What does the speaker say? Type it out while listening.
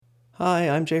Hi,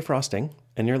 I'm Jay Frosting,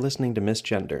 and you're listening to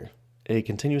Misgender, a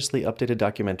continuously updated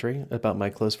documentary about my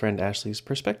close friend Ashley's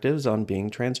perspectives on being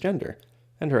transgender,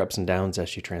 and her ups and downs as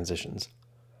she transitions.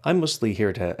 I'm mostly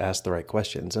here to ask the right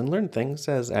questions and learn things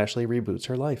as Ashley reboots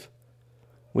her life.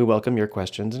 We welcome your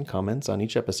questions and comments on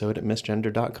each episode at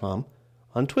misgender.com,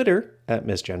 on Twitter at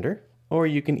misgender, or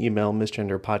you can email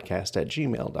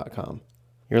misgenderpodcast@gmail.com.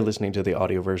 You're listening to the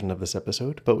audio version of this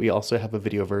episode, but we also have a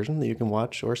video version that you can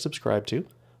watch or subscribe to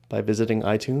by visiting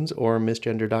iTunes or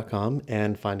misgender.com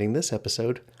and finding this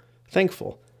episode,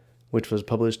 Thankful, which was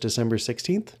published December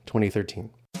 16th, 2013.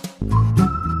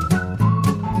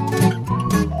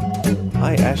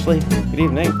 Hi, Ashley. Good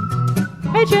evening.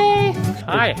 Hi, Jay.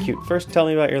 Hi. Cute. First, tell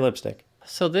me about your lipstick.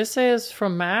 So this is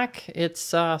from MAC. It's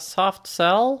Soft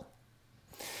Cell.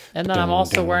 And then I'm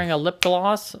also wearing a lip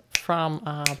gloss from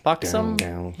Buxom.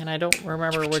 And I don't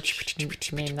remember which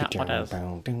name that one is.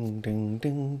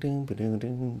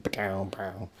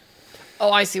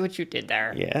 Oh, I see what you did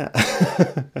there. Yeah.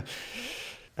 How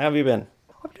have you been?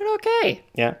 I'm doing okay.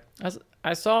 Yeah.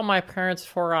 I saw my parents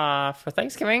for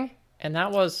Thanksgiving, and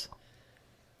that was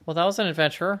an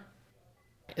adventure.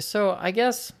 So I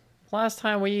guess last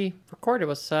time we recorded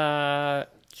was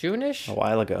June-ish? A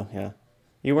while ago, yeah.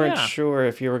 You weren't sure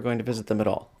if you were going to visit them at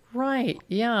all. Right,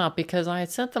 yeah, because I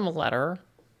had sent them a letter,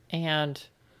 and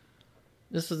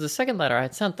this was the second letter I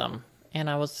had sent them, and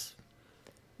I was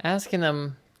asking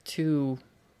them to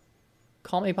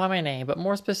call me by my name, but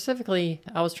more specifically,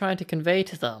 I was trying to convey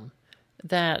to them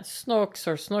that Snooks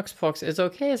or Snookspooks is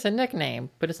okay as a nickname,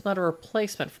 but it's not a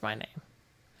replacement for my name.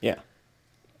 Yeah.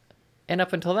 And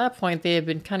up until that point, they had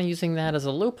been kind of using that as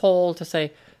a loophole to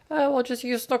say, oh, we'll just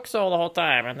use Snookso the whole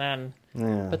time, and then...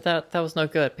 Yeah. But that was no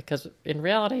good, because in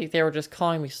reality, they were just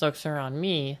calling me Snookser on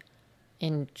me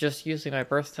and just using my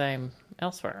birth name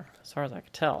elsewhere, as far as I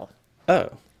could tell. Oh.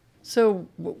 So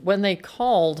when they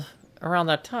called around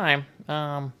that time,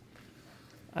 I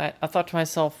thought to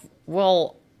myself,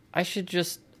 well, I should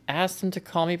just ask them to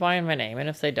call me by my name, and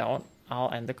if they don't, I'll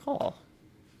end the call.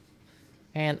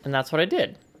 And that's what I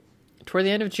did. Toward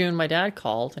the end of June, my dad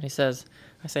called, and I say,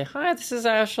 hi, this is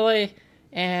Ashley.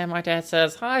 And my dad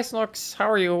says, hi, Snooks,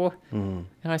 how are you? Mm.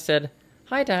 And I said,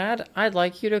 hi, Dad, I'd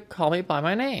like you to call me by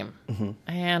my name. Mm-hmm.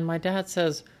 And my dad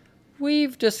says,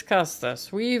 we've discussed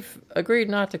this. We've agreed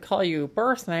not to call you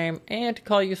birth name and to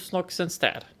call you Snooks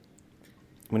instead.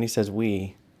 When he says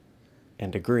we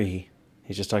and agree,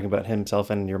 he's just talking about himself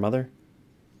and your mother?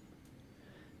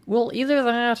 Well, either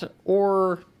that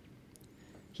or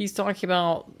he's talking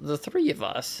about the three of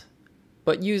us,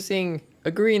 but using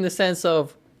agree in the sense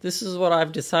of this is what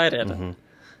I've decided. Mm-hmm.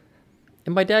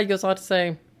 And my dad goes on to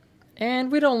say,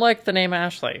 and we don't like the name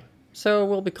Ashley, so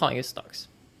we'll be calling you Snooks.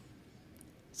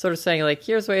 Sort of saying, like,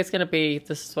 here's the way it's going to be,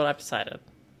 this is what I've decided.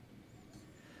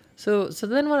 So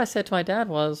then what I said to my dad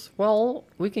was, well,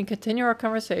 we can continue our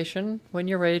conversation when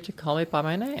you're ready to call me by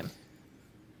my name.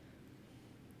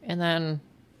 And then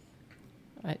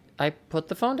I put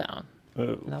the phone down. Oh.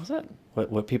 And that was it.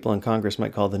 What people in Congress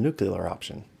might call the nuclear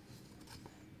option.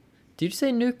 Did you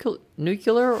say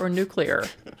nuclear or nuclear?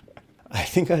 I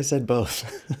think I said both.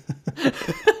 To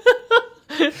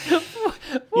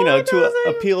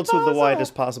appeal to the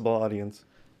widest possible audience.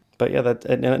 But yeah, that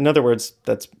in other words,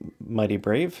 that's mighty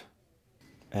brave.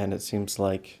 And it seems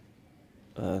like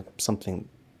something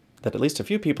that at least a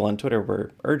few people on Twitter were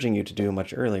urging you to do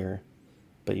much earlier.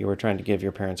 But you were trying to give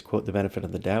your parents, quote, the benefit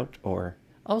of the doubt, or...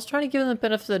 I was trying to give them the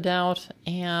benefit of the doubt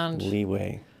and...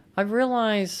 leeway. I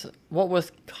realize what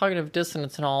with cognitive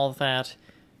dissonance and all of that,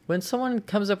 when someone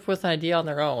comes up with an idea on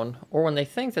their own, or when they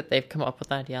think that they've come up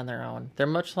with an idea on their own, they're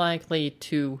much likely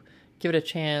to give it a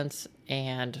chance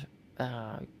and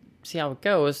see how it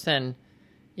goes than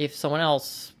if someone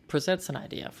else presents an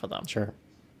idea for them. Sure.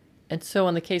 And so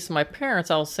in the case of my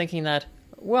parents, I was thinking that,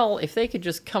 well, if they could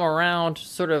just come around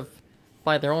sort of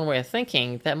by their own way of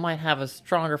thinking, that might have a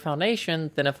stronger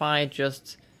foundation than if I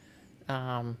just...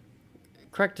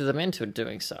 corrected them into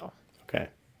doing so. Okay.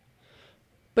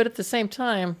 But at the same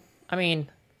time, I mean,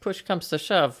 push comes to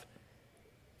shove.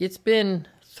 It's been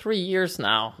 3 years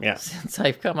now since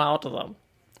I've come out to them.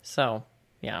 So,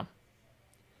 yeah.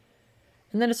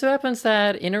 And then it so happens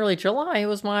that in early July, it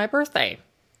was my birthday.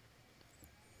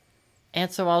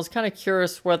 And so I was kind of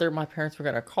curious whether my parents were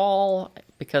going to call,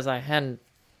 because I hadn't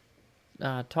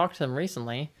talked to them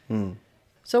recently. Mm.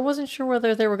 So I wasn't sure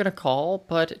whether they were going to call,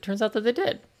 but it turns out that they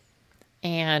did.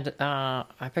 And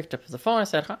I picked up the phone. I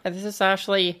said, hi, this is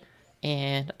Ashley.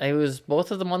 And it was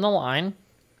both of them on the line.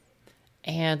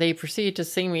 And they proceeded to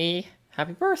sing me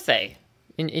happy birthday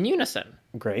in unison.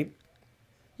 Great.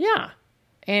 Yeah.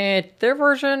 And their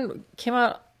version came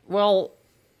out, well,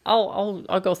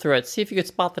 I'll go through it. See if you could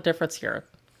spot the difference here.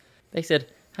 They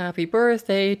said, "Happy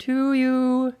birthday to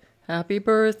you. Happy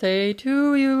birthday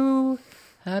to you.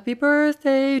 Happy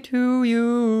birthday to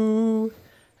you.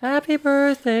 Happy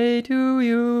birthday to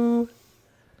you."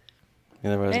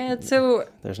 And so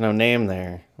there's no name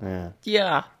there.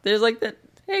 yeah, there's like that.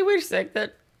 Hey, wait a sec.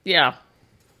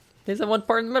 There's that one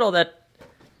part in the middle that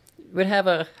would have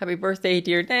a "Happy birthday"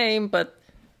 to your name, but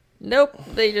nope,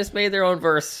 they just made their own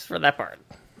verse for that part.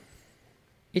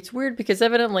 It's weird because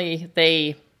evidently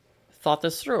they thought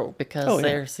this through because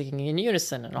they're singing in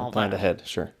unison and all that. Planned ahead,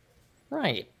 sure.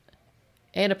 Right.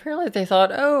 And apparently they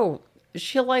thought, oh,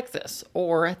 she'll like this.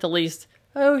 Or at the least,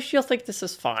 oh, she'll think this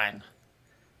is fine.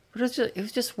 But it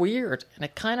was just weird. And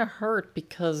it kind of hurt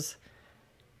because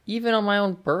even on my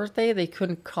own birthday, they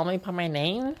couldn't call me by my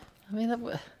name. I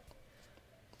mean,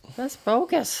 that's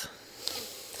bogus.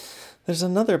 There's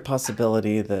another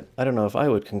possibility that I don't know if I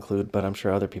would conclude, but I'm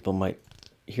sure other people might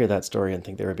hear that story and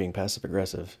think they were being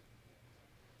passive-aggressive.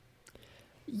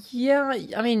 Yeah,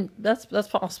 I mean, that's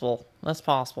possible. That's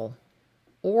possible.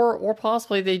 Or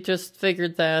possibly they just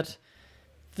figured that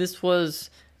this was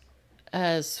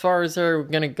as far as they're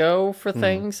going to go for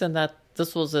things and that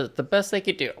this was the best they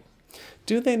could do.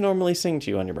 Do they normally sing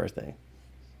to you on your birthday?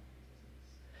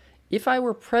 If I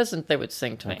were present, they would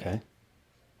sing to me. Okay.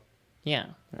 Yeah.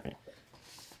 All right.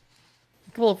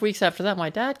 A couple of weeks after that, my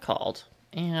dad called.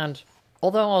 And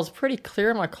although I was pretty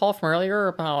clear in my call from earlier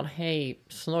about, hey,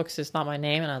 Snooks is not my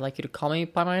name and I'd like you to call me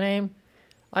by my name,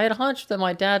 I had a hunch that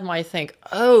my dad might think,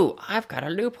 oh, I've got a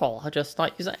loophole. I'll just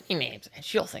not use any names, and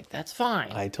she'll think that's fine.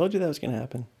 I told you that was going to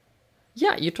happen.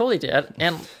 Yeah, you totally did.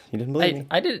 And you didn't believe me.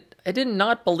 I did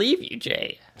not believe you,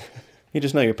 Jay. You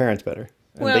just know your parents better.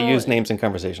 And Well, they use names in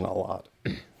conversation a lot.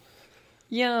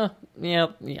 Yeah.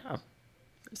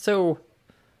 So,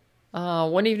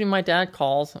 one evening my dad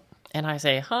calls, and I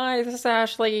say, hi, this is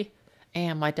Ashley.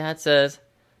 And my dad says,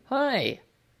 hi,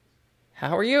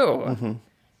 how are you? Mm-hmm.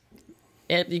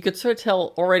 And you could sort of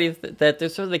tell already that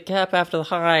there's sort of the gap after the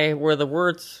hi where the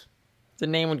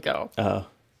name would go. Oh.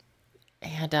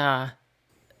 And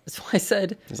so I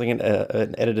said... It's like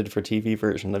an edited for TV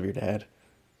version of your dad.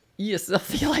 Yes,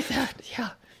 something like that, yeah.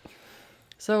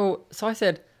 So I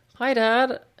said, hi,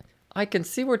 Dad. I can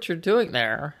see what you're doing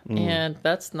there, and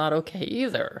that's not okay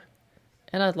either.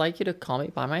 And I'd like you to call me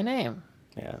by my name.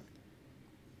 Yeah.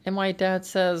 And my dad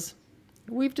says,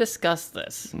 we've discussed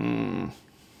this. And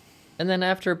then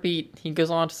after a beat, he goes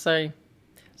on to say,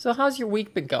 so how's your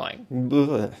week been going?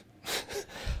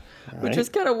 Which is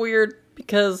kind of weird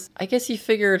because I guess he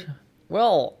figured,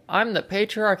 well, I'm the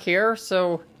patriarch here,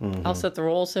 so I'll set the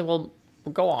rules and we'll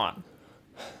go on.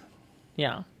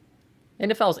 Yeah.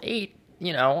 And if I was 8,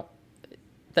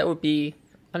 that would be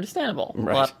understandable.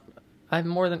 Right. But I'm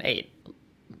more than 8.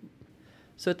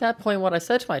 So at that point, what I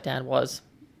said to my dad was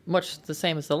much the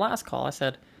same as the last call. I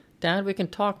said, Dad, we can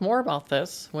talk more about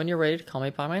this when you're ready to call me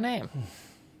by my name.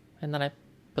 And then I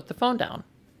put the phone down.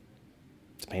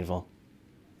 It's painful.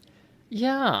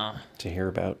 Yeah. To hear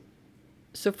about.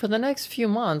 So for the next few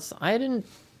months, I didn't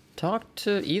talk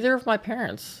to either of my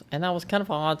parents. And that was kind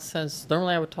of odd since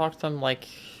normally I would talk to them like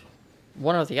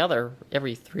one or the other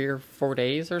every 3 or 4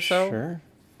 days or so. Sure.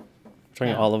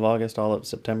 Trying all of August, all of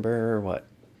September, or what?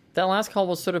 That last call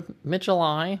was sort of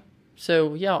mid-July.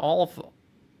 So yeah, all of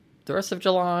the rest of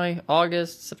July,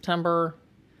 August, September.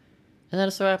 And then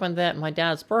it so happened that my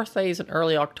dad's birthday is in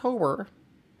early October.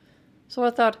 So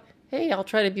I thought, hey, I'll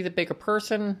try to be the bigger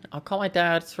person. I'll call my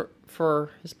dad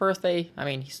for his birthday. I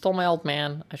mean, he's still my old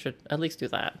man. I should at least do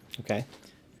that. Okay.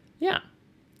 Yeah.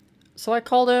 So I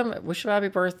called him, wished him happy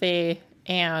birthday,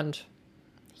 and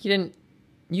he didn't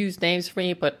use names for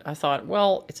me, but I thought,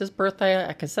 well, it's his birthday.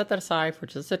 I can set that aside for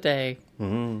just a day.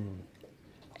 Mm-hmm.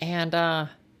 And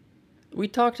we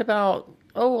talked about,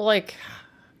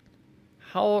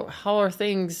 how are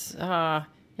things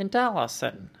in Dallas,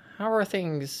 and how are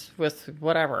things with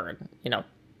whatever,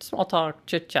 small talk,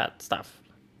 chit-chat stuff,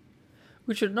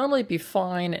 which would normally be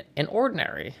fine and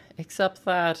ordinary, except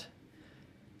that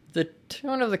the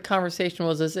tone of the conversation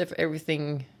was as if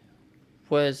everything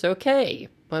was okay,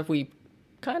 but we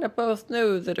kind of both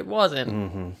knew that it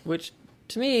wasn't, which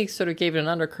to me sort of gave it an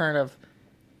undercurrent of,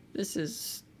 this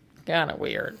is kind of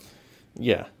weird.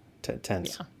 Yeah,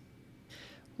 tense. Yeah.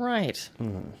 Right.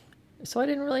 So I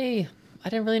didn't really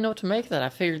know what to make of that. I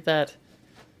figured that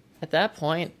at that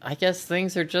point, I guess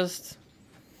things are just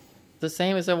the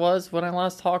same as it was when I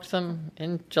last talked to them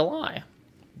in July.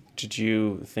 Did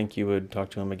you think you would talk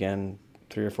to him again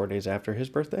 3 or 4 days after his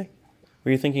birthday?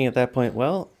 Were you thinking at that point,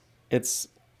 well, it's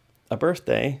a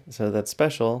birthday, so that's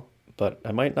special, but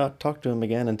I might not talk to him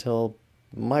again until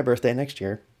my birthday next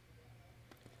year?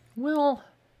 Well,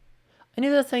 I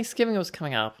knew that Thanksgiving was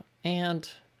coming up, and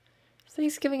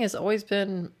Thanksgiving has always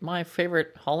been my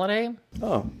favorite holiday.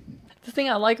 Oh, The thing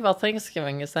I like about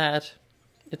Thanksgiving is that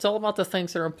it's all about the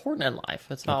things that are important in life.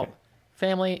 It's about Okay.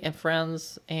 family and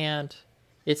friends, and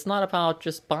it's not about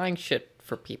just buying shit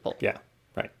for people. yeah,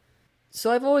 right.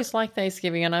 So I've always liked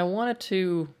Thanksgiving, and I wanted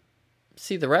to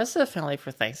see the rest of the family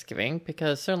for Thanksgiving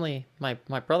because certainly my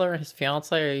brother and his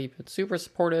fiance have been super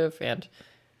supportive, and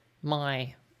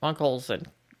my uncles and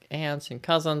aunts and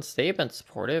cousins, they've been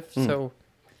supportive. So,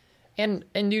 and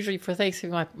usually for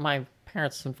Thanksgiving, my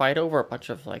parents invite over a bunch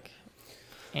of like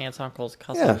aunts, uncles,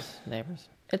 cousins, neighbors.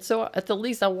 And so at the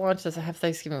least I wanted to have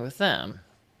Thanksgiving with them.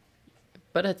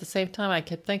 But at the same time, I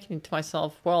kept thinking to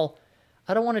myself, well,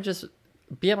 I don't want to just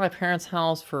be at my parents'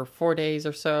 house for 4 days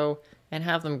or so and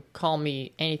have them call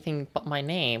me anything but my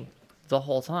name the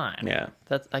whole time. Yeah.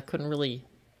 I couldn't really,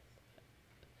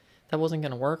 that wasn't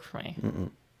going to work for me.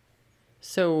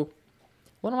 So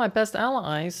one of my best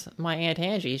allies, my Aunt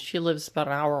Angie, she lives about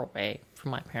an hour away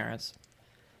from my parents.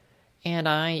 And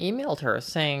I emailed her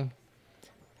saying,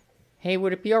 hey,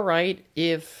 would it be all right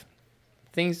if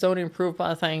things don't improve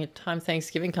by the time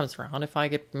Thanksgiving comes around, if I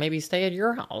could maybe stay at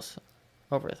your house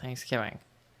over Thanksgiving?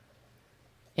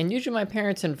 And usually my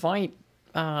parents invite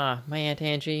my Aunt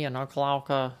Angie and Uncle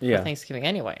Alka for Yeah. Thanksgiving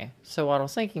anyway. So what I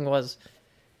was thinking was,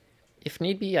 if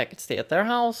need be, I could stay at their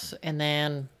house, and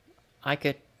then I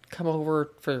could come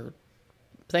over for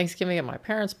Thanksgiving at my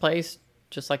parents' place,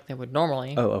 just like they would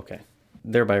normally. Oh, okay.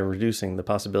 Thereby reducing the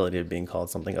possibility of being called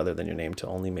something other than your name to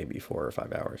only maybe 4 or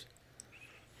 5 hours.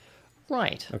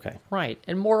 Right. Okay. Right.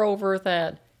 And moreover,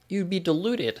 that you'd be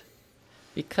diluted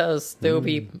because there would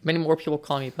be many more people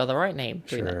calling me by the right name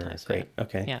during that Sure. time span. Great.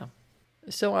 Okay. Yeah.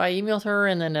 So I emailed her,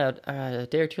 and then a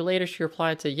day or two later, she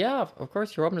replied to, yeah, of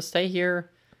course, you're welcome to stay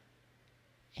here.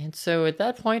 And so at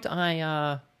that point,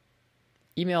 I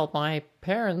emailed my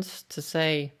parents to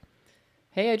say,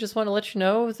 hey, I just want to let you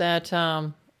know that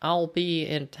I'll be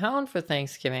in town for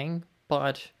Thanksgiving,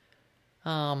 but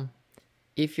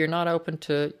if you're not open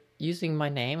to using my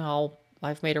name,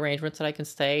 I've made arrangements that I can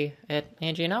stay at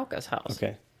Angie and Alka's house.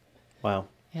 Okay. Wow.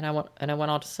 And I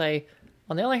went on to say,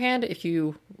 on the other hand, if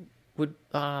you would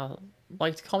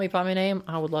like to call me by my name,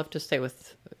 I would love to stay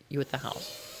with you at the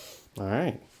house. All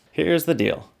right. Here's the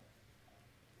deal.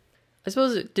 I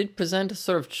suppose it did present a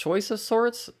sort of choice of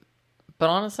sorts, but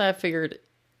honestly, I figured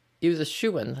it was a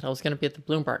shoo-in that I was going to be at the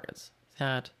Bloombergers.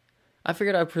 That I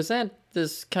figured I'd present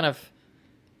this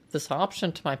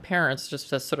option to my parents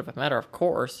just as sort of a matter of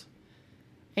course,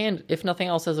 and if nothing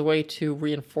else, as a way to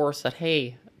reinforce that,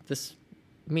 hey, this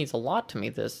means a lot to me,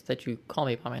 that you call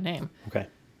me by my name. Okay.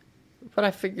 But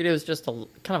I figured it was just a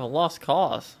kind of a lost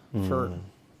cause for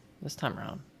this time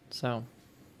around. So,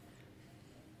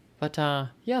 but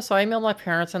yeah, so I emailed my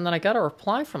parents, and then I got a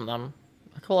reply from them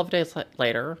a couple of days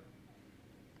later.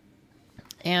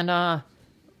 And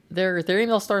their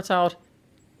email starts out,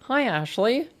 "Hi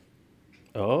Ashley."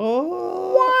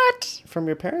 Oh. What? From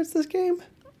your parents this game?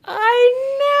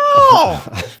 I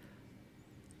know.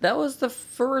 That was the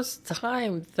first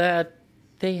time that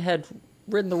they had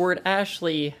written the word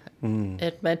Ashley.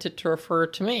 It meant it to refer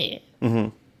to me. Mm-hmm.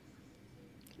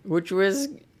 Which was,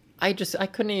 I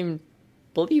couldn't even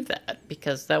believe that,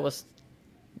 because that was,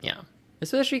 yeah.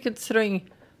 Especially considering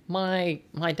my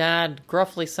dad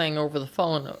gruffly saying over the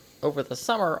phone over the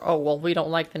summer, oh, well, we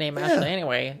don't like the name Ashley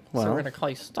anyway, so we're Well. going to call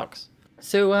you Stux.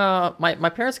 So my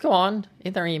parents go on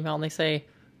in their email and they say,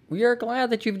 we are glad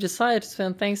that you've decided to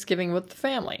spend Thanksgiving with the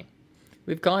family.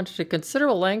 We've gone to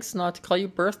considerable lengths not to call you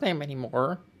birth name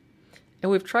anymore,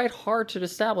 and we've tried hard to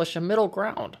establish a middle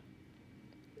ground.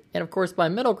 And of course, by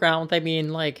middle ground, they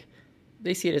mean like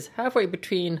they see it as halfway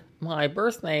between my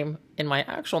birth name and my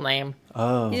actual name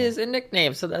is a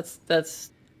nickname. So that's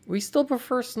we still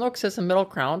prefer Snooks as a middle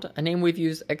ground, a name we've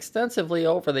used extensively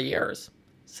over the years.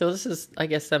 So this is, I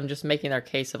guess, them just making their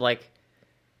case of like,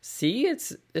 see,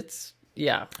 it's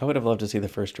yeah. I would have loved to see the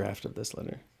first draft of this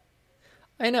letter.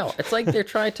 I know. It's like they're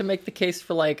trying to make the case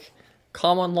for like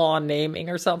common law naming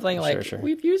or something. Like, Sure.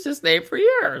 we've used this name for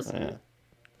years. Yeah.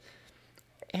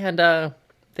 And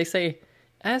they say,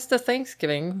 as to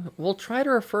Thanksgiving, we'll try to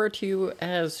refer to you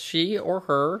as she or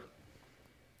her,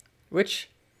 which,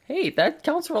 hey, that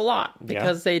counts for a lot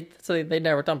because they'd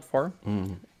never done before.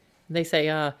 They say,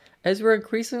 as we're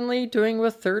increasingly doing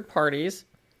with third parties,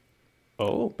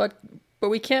 Oh. but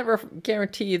we can't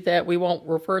guarantee that we won't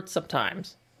revert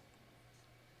sometimes.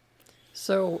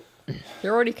 So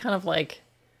they're already kind of like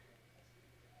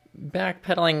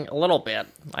backpedaling a little bit,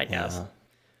 I guess. Yeah.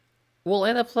 Well,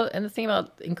 and the thing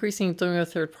about increasing doing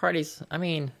with third parties, I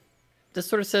mean, this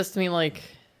sort of says to me, like,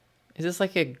 is this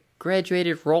like a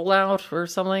graduated rollout or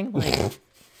something. Like,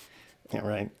 Yeah,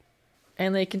 right.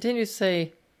 and they continue to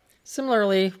say,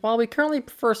 similarly, while we currently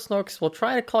prefer Snooks, we'll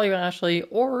try to call you Ashley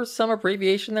or some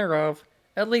abbreviation thereof,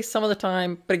 at least some of the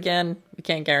time, but again, we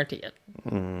can't guarantee it.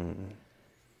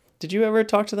 Did you ever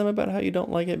talk to them about how you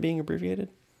don't like it being abbreviated?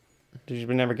 Did you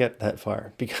never get that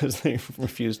far because they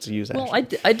refused to use Ashley? Well,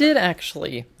 I did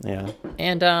actually. Yeah.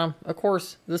 And, of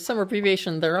course, the some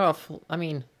abbreviation thereof, I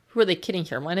mean, who are they kidding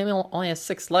here? My name only has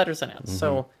 6 letters in it,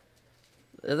 so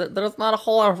there's not a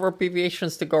whole lot of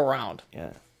abbreviations to go around.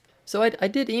 Yeah. So I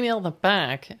did email them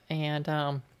back,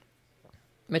 and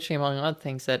mentioning, among other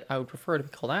things, that I would prefer to be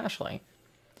called Ashley.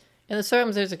 And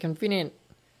sometimes there's a convenient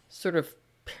sort of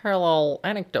parallel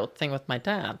anecdote thing with my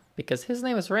dad, because his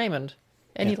name is Raymond,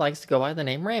 and he likes to go by the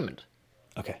name Raymond.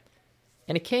 Okay.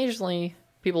 And occasionally,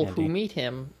 people Andy. who meet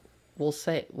him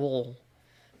will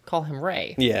call him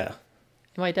Ray. Yeah.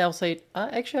 And my dad will say,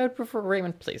 actually, I would prefer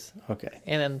Raymond, please. Okay.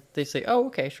 And then they say, oh,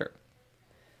 okay, sure.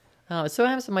 It so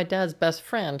happens that my dad's best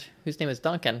friend, whose name is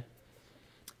Duncan,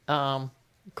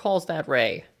 calls Dad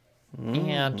Ray.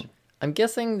 And I'm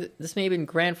guessing this may have been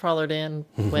grandfathered in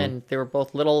when they were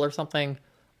both little or something,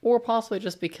 or possibly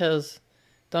just because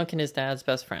Duncan is Dad's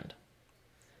best friend.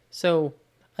 So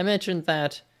I mentioned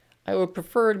that I would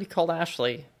prefer to be called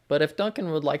Ashley, but if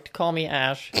Duncan would like to call me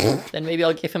Ash, then maybe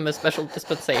I'll give him a special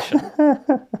dispensation.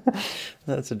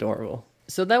 That's adorable.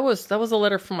 So that was a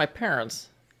letter from my parents,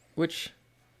 which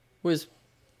was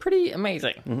pretty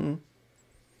amazing.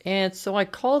 And so I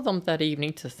called them that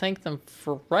evening to thank them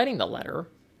for writing the letter.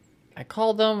 I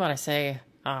called them and I say,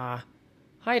 hi,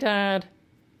 Dad.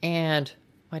 And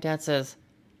my dad says,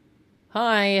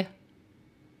 hi,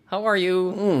 how are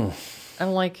you?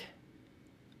 I'm like,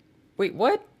 wait,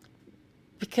 what?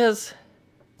 Because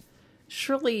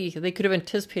surely they could have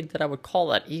anticipated that I would call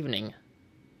that evening.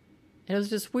 And it was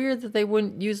just weird that they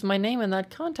wouldn't use my name in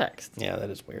that context. Yeah, that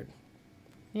is weird.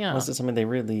 Yeah. Unless it's something they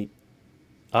really...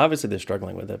 Obviously, they're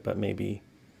struggling with it, but maybe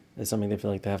it's something they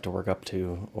feel like they have to work up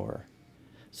to, or...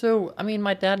 So, I mean,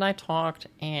 my dad and I talked,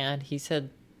 and he said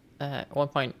at one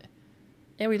point,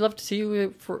 "Yeah, we'd love to see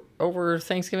you for over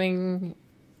Thanksgiving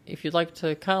if you'd like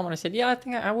to come." And I said, "Yeah, I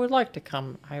think I would like to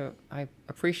come. I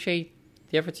appreciate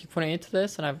the efforts you're putting into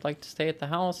this, and I'd like to stay at the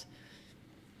house."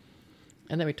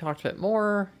 And then we talked a bit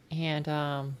more, and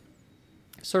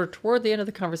sort of toward the end of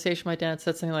the conversation, my dad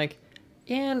said something like,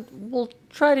 "And we'll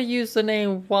try to use the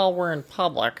name while we're in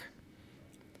public."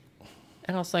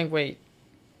 And I was saying, wait,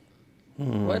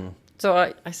 what?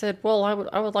 So I said, well,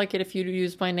 I would like it if you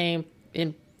use my name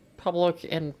in public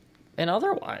and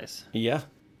otherwise. Yeah.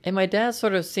 And my dad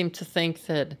sort of seemed to think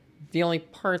that the only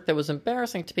part that was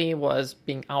embarrassing to me was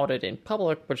being outed in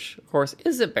public, which of course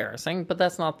is embarrassing, but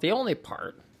that's not the only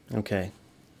part. Okay.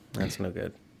 That's no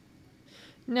good.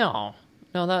 No,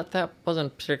 that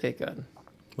wasn't particularly good.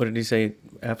 What did he say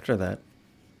after that?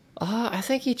 I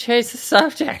think he changed the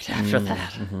subject after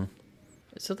that.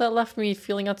 So that left me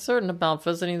feeling uncertain about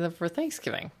visiting them for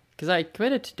Thanksgiving, because I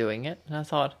committed to doing it, and I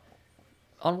thought,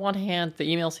 on one hand, the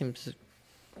email seems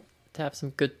to have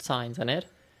some good signs in it,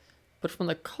 but from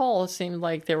the call, it seemed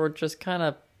like they were just kind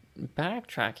of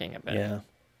backtracking a bit. Yeah.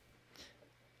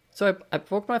 So I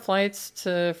booked my flights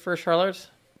for Charlotte.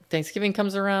 Thanksgiving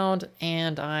comes around,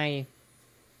 and I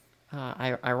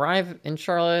arrive in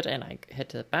Charlotte, and I head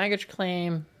to the baggage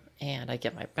claim, and I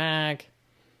get my bag.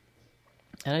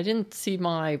 And I didn't see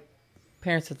my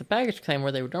parents at the baggage claim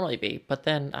where they would normally be, but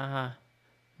then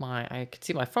I could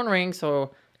see my phone ring,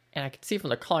 and I could see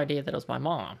from the call ID that it was my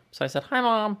mom. So I said, "Hi,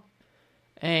 Mom."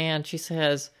 And she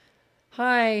says,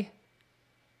 "Hi,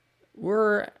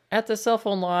 we're at the cell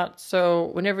phone lot, so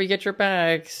whenever you get your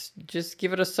bags, just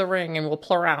give us a ring and we'll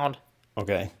pull around."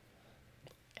 Okay.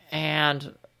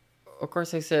 And of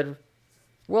course I said,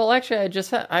 "Well, actually,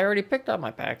 I already picked up my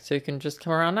bag, so you can just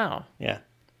come around now." Yeah.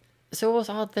 So what was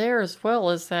odd there as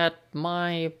well is that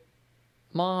my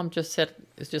mom just said,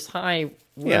 "It's just hi,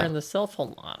 we're in the cell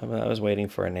phone lot." I was waiting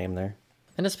for a name there.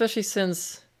 And especially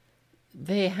since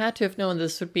they had to have known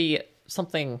this would be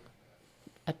something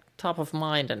at top of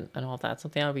mind and all that,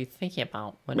 something I would be thinking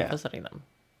about when visiting them.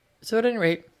 So at any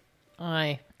rate,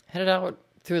 I headed out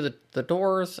through the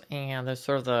doors, and there's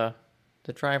sort of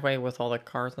the driveway with all the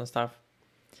cars and stuff.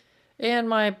 And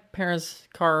my parents'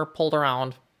 car pulled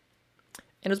around.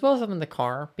 And it was both of them in the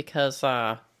car because,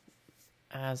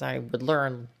 as I would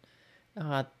learn,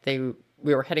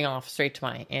 we were heading off straight to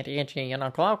my Aunt Angie and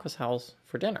Uncle Alka's house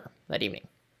for dinner that evening.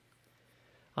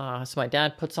 So my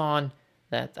dad puts on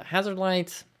the hazard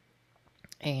lights,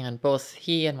 and both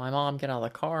he and my mom get out of the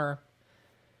car.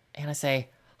 And I say,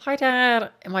 "Hi,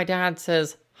 Dad." And my dad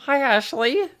says, "Hi,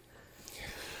 Ashley."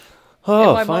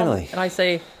 Oh, my finally. Mom, and I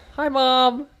say, "Hi,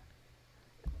 Mom,"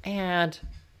 and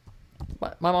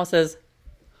my mom says,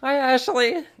 "Hi,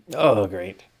 Ashley," Oh,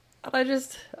 great.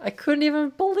 and I couldn't even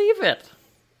believe it,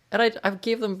 and I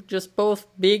gave them just both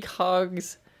big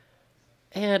hugs,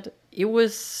 and it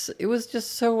was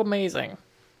just so amazing,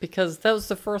 because that was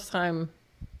the first time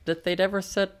that they'd ever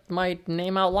said my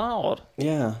name out loud.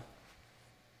 Yeah.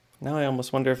 Now I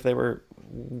almost wonder if they were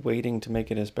waiting to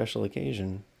make it a special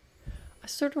occasion. I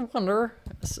sort of wonder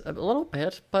a little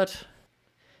bit, but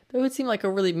that would seem like a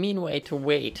really mean way to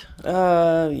wait.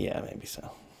 Yeah, maybe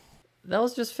so. That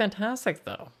was just fantastic,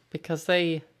 though, because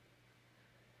up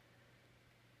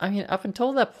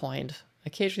until that point,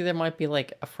 occasionally there might be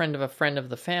like a friend of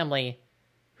the family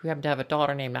who happened to have a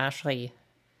daughter named Ashley,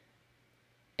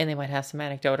 and they might have some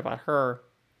anecdote about her,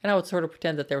 and I would sort of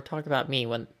pretend that they were talking about me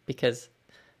because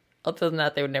other than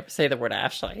that, they would never say the word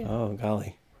Ashley. Oh,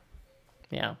 golly.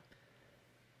 Yeah.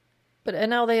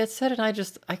 And now they had said it,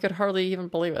 and I could hardly even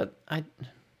believe it.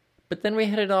 But then we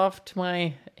headed off to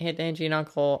my Aunt Angie and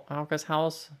Uncle Alka's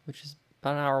house, which is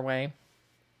about an hour away.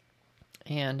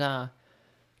 And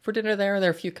for dinner there are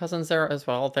a few cousins there as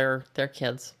well, their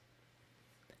kids.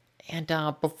 And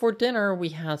before dinner, we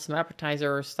had some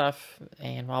appetizer stuff,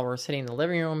 and while we were sitting in the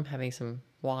living room having some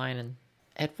wine, and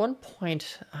at one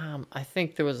point, I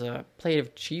think there was a plate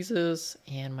of cheeses,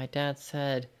 and my dad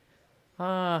said,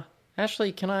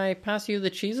 Ashley, can I pass you the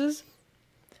cheeses?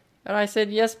 And I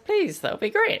said, yes, please, that would be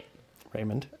great.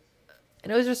 Raymond.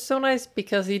 And it was just so nice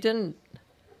because he didn't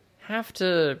have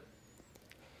to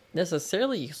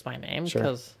necessarily use my name, Sure.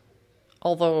 because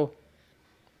although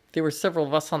there were several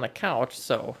of us on the couch,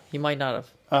 so he might not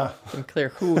have been clear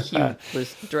who he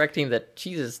was directing the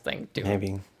cheeses thing to.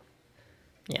 Maybe.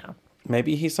 Yeah.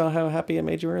 Maybe he saw how happy it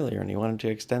made you earlier and he wanted to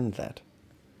extend that.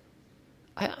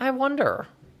 I wonder.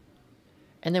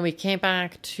 And then we came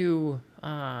back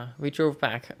we drove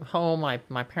back home,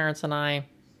 my parents and I.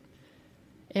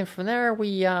 And from there,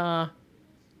 we sat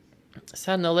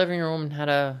in the living room and had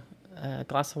a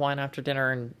glass of wine after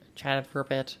dinner and chatted for a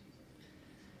bit.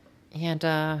 And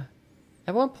at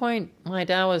one point, my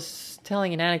dad was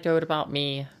telling an anecdote about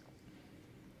me.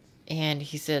 And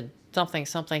he said something,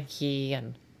 he,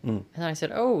 and then I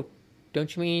said, oh,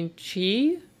 don't you mean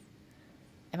she?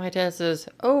 And my dad says,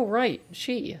 oh, right,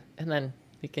 she. And then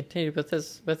he continued with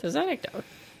his anecdote,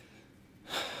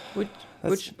 which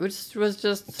was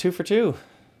just 2 for 2.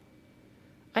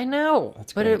 I know,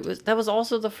 That's but great. that was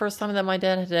also the first time that my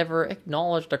dad had ever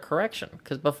acknowledged a correction.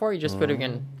 Because before he just would have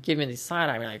given me the side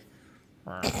eye, like,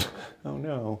 Oh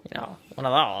no. one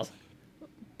of those.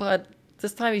 But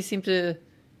this time he seemed to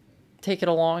take it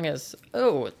along as,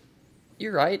 oh,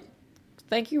 you're right.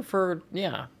 Thank you for,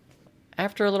 yeah.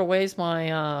 After a little ways,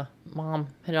 my mom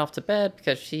headed off to bed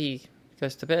because she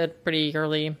goes to bed pretty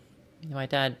early. And my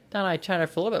dad and I chatted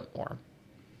for a little bit more.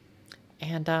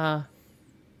 And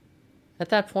at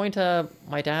that point,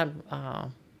 my dad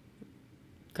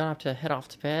got up to head off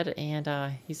to bed, and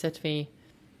he said to me,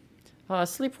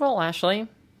 sleep well, Ashley.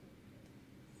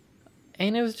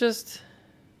 And it was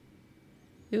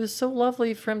so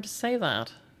lovely for him to say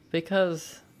that,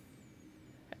 because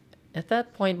at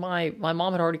that point, my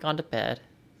mom had already gone to bed.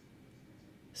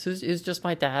 So it was just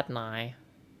my dad and I.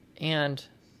 And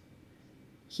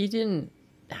he didn't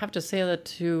have to say that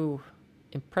to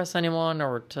impress anyone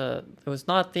or to... It was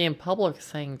not the in public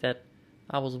thing that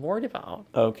I was worried about.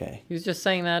 Okay. He was just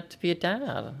saying that to be a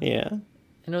dad. Yeah.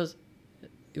 And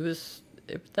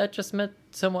that just meant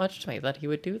so much to me that he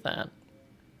would do that.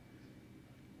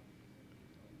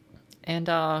 And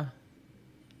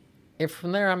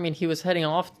from there, he was heading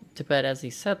off to bed as he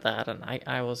said that, and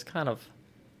I was kind of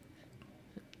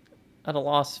at a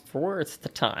loss for words at the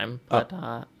time, but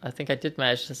I think I did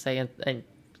manage to say, and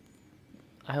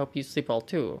I hope you sleep well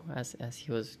too, as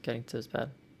he was getting to his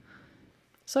bed.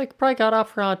 So I probably got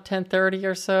up around 10:30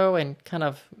 or so, and kind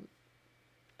of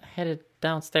headed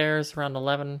downstairs around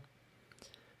 11.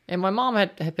 And my mom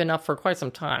had been up for quite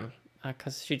some time,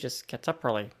 because she just gets up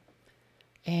early.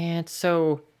 And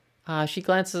so she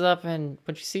glances up, and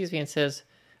when she sees me, and says,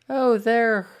 oh,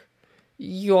 there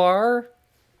you are.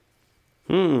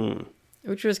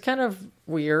 Which was kind of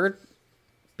weird,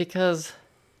 because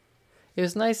it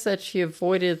was nice that she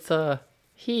avoided the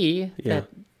he that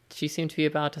she seemed to be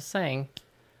about to sing,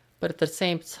 but at the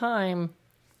same time,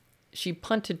 she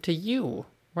punted to you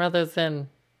rather than...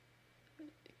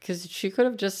 Because she could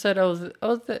have just said,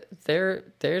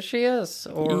 there she is,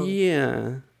 or...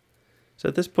 Yeah. So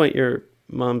at this point, your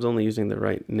mom's only using the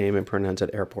right name and pronouns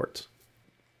at airports.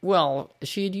 Well,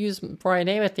 she'd used my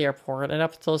name at the airport, and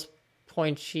up to this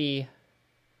point,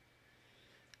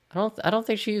 I don't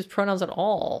think she used pronouns at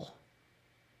all.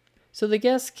 So the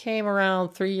guests came around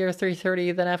 3 or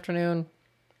 3:30 that afternoon,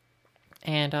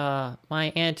 and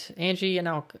my Aunt Angie and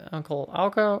Uncle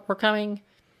Alka were coming,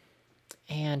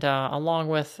 and along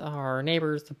with our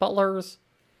neighbors, the Butlers,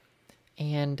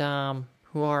 and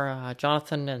who are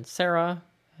Jonathan and Sarah,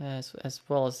 as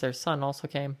well as their son also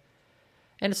came.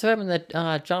 And it so happened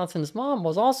that Jonathan's mom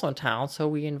was also in town, so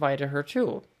we invited her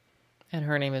too, and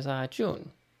her name is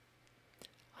June.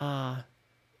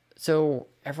 So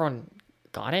everyone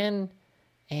got in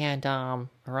and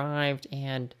arrived,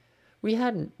 and we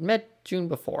hadn't met June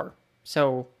before.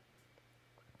 So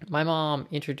my mom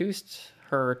introduced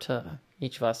her to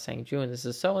each of us, saying, June, this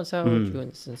is so-and-so, June,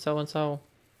 this is so-and-so.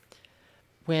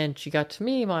 When she got to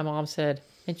me, my mom said,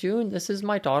 and June, this is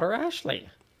my daughter, Ashley.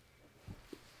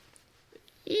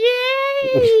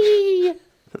 Yay!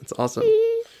 That's awesome.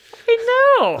 I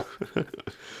know.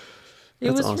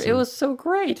 It awesome. was so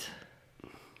great.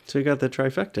 So you got the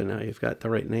trifecta now. You've got the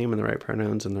right name and the right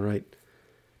pronouns and the right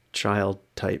child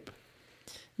type.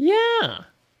 Yeah.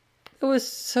 It was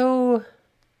so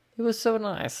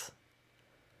nice.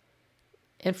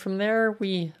 And from there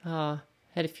we had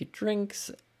a few drinks,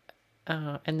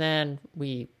 and then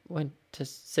we went to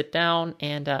sit down,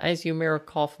 and as you may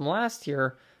recall from last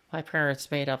year, my parents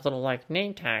made up little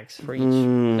name tags for each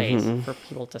place for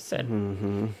people to sit.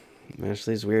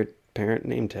 Ashley's weird parent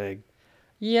name tag.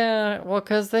 Yeah, well,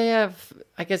 because they have,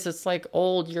 I guess it's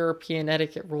old European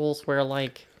etiquette rules where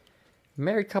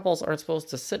married couples aren't supposed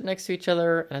to sit next to each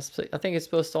other, and I think it's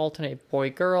supposed to alternate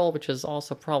boy-girl, which is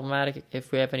also problematic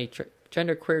if we have any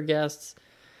genderqueer guests.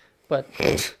 But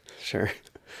Sure.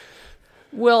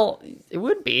 Well, it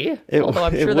would be. Although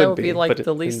I'm sure that would be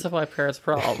the least of my parents'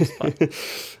 problems. But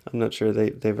I'm not sure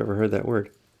they've ever heard that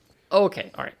word.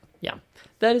 Okay, all right, yeah,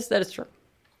 that is true.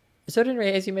 So at any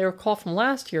rate, as you may recall from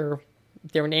last year,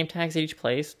 there were name tags at each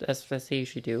place, as they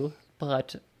usually do.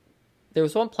 But there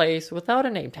was one place without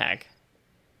a name tag,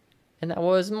 and that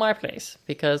was my place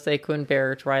because they couldn't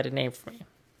bear to write a name for me.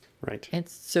 Right. And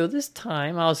so this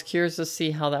time, I was curious to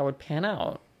see how that would pan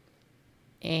out.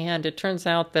 And it turns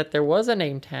out that there was a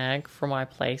name tag for my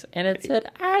place, and it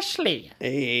said Ashley.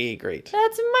 Hey, great.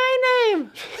 That's my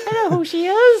name. I know who she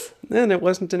is. And it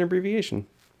wasn't an abbreviation.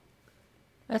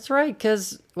 That's right,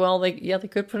 because, well, they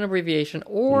could put an abbreviation,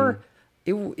 or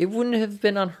it wouldn't have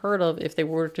been unheard of if they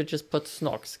were to just put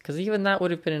Snooks, because even that would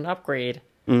have been an upgrade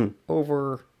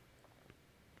over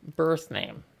birth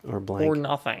name. Or blank. Or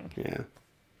nothing. Yeah.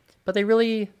 But they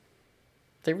really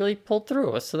pulled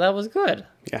through, so that was good.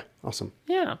 Yeah, awesome.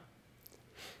 Yeah.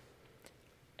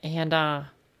 And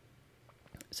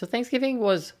so Thanksgiving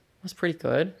was pretty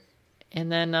good.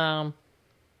 And then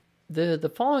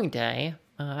the following day,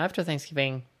 after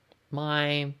Thanksgiving,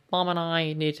 my mom and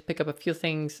I needed to pick up a few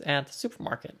things at the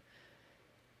supermarket.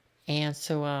 And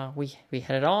so we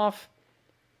headed off.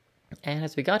 And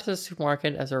as we got to the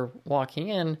supermarket, as we're walking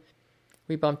in,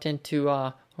 we bumped into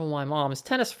one of my mom's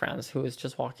tennis friends who was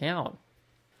just walking out.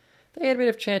 They had a bit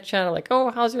of chat,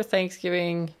 oh, how's your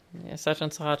Thanksgiving? Yeah, such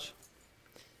and such.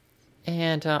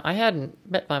 And I hadn't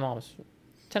met my mom's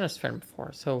tennis friend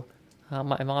before, so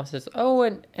my mom says, oh,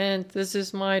 and this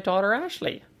is my daughter,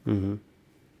 Ashley. Mm-hmm.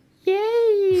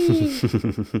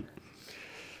 Yay!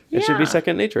 It should be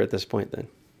second nature at this point, then.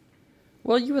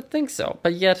 Well, you would think so,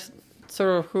 but yet,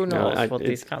 sort of, who knows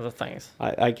these kinds of things.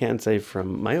 I can say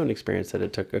from my own experience that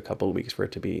it took a couple of weeks for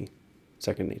it to be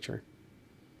second nature.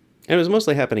 And it was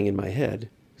mostly happening in my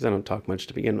head, because I don't talk much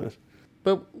to begin with.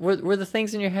 But were the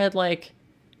things in your head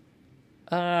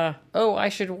oh, I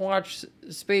should watch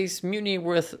Space Mutiny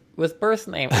with birth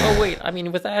name. Oh, wait, I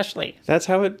mean with Ashley. That's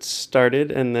how it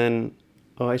started, and then,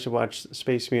 oh, I should watch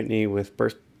Space Mutiny with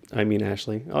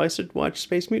Ashley. Oh, I should watch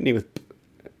Space Mutiny with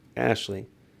Ashley.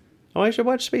 Oh, I should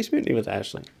watch Space Mutiny with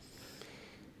Ashley.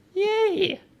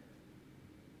 Yay!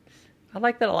 I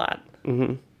like that a lot.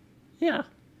 Mm-hmm. Yeah.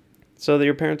 So that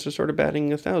your parents are sort of batting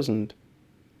 1,000.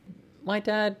 My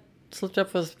dad slipped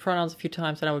up with pronouns a few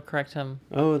times, and I would correct him.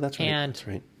 Oh, that's right. That's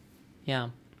right. Yeah.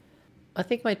 I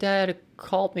think my dad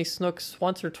called me Snooks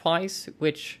once or twice,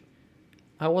 which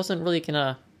I wasn't really going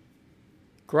to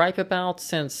gripe about,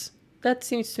 since that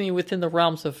seems to me within the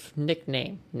realms of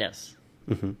nickname-ness.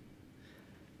 Mm-hmm.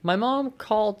 My mom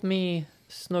called me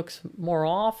Snooks more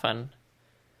often,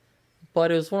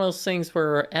 but it was one of those things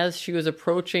where as she was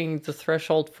approaching the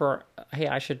threshold for, hey,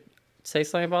 I should say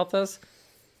something about this,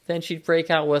 then she'd break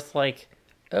out with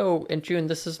oh, and June,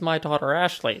 this is my daughter,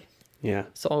 Ashley. Yeah.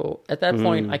 So at that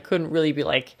point, I couldn't really be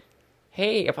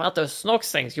hey, about those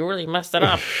Snooks things, you really messed it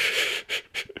up.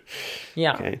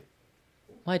 Yeah. Okay.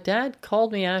 My dad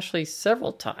called me Ashley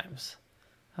several times.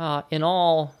 In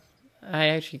all, I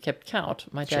actually kept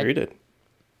count. My dad, Sure you did.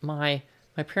 my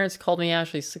parents called me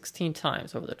actually 16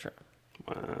 times over the trip.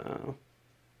 Wow.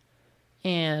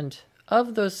 And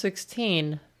of those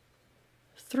 16,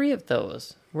 3 of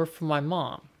those were from my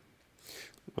mom.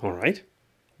 All right.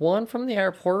 One from the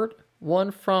airport,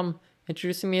 one from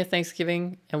introducing me at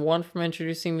Thanksgiving, and one from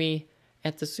introducing me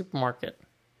at the supermarket.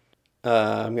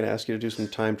 I'm going to ask you to do some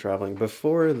time traveling.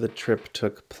 Before the trip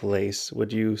took place,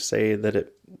 would you say that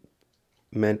it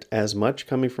meant as much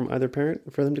coming from either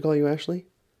parent for them to call you Ashley?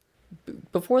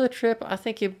 Before the trip, I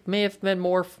think it may have been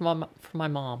more from my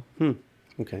mom.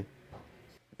 Okay.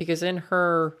 Because in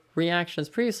her reactions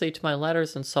previously to my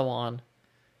letters and so on,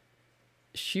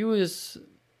 she was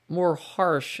more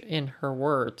harsh in her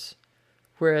words,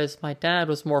 whereas my dad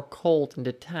was more cold and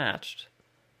detached.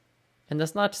 And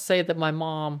that's not to say that my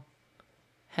mom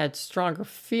had stronger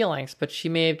feelings, but she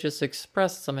may have just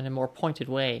expressed them in a more pointed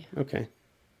way. Okay.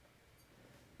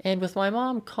 And with my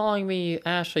mom calling me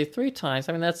Ashley 3 times,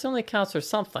 I mean, that only counts for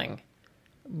something.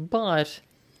 But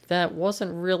that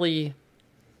wasn't really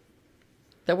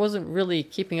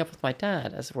keeping up with my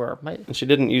dad, as it were. And she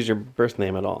didn't use your birth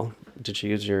name at all. Did she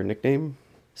use your nickname?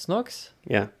 Snooks?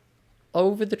 Yeah.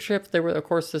 Over the trip, there were, of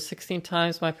course, the 16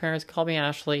 times my parents called me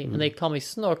Ashley, and they called me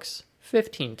Snooks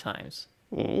 15 times.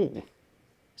 Oh.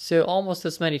 So almost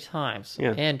as many times.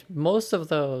 Yeah. And most of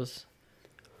those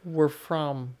were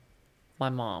from my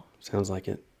mom. Sounds like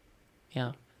it.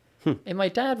 Yeah. And my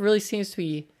dad really seems to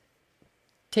be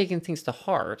taking things to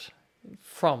heart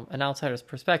from an outsider's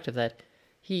perspective, that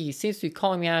he seems to be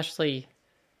calling me Ashley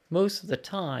most of the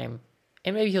time,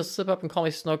 and maybe he'll slip up and call me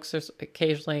Snooks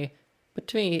occasionally, but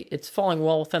to me, it's falling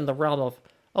well within the realm of,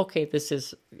 okay, this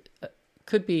is,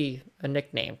 could be a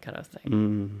nickname kind of thing.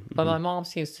 Mm-hmm. But my mom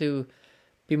seems to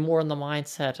be more in the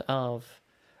mindset of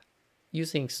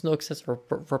using Snooks as a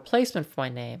replacement for my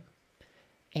name,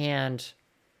 and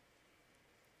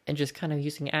just kind of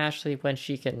using Ashley when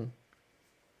she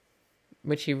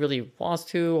really wants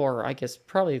to, or I guess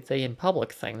probably the in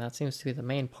public thing. That seems to be the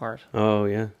main part. Oh,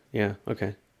 yeah. Yeah.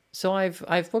 Okay. So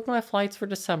I've booked my flights for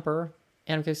December,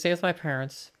 and I'm going to stay with my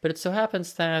parents, but it so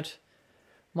happens that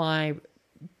my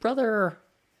brother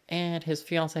and his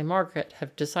fiancée Margaret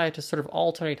have decided to sort of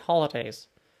alternate holidays.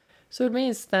 So it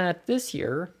means that this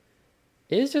year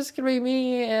is just going to be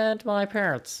me and my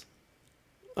parents.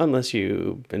 Unless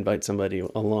you invite somebody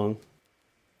along.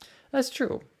 That's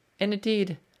true. And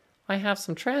indeed, I have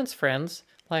some trans friends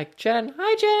like Jen.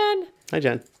 Hi, Jen. Hi,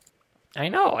 Jen. I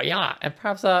know, yeah, and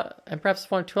perhaps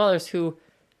 1 or 2 others who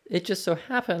it just so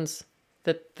happens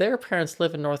that their parents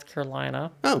live in North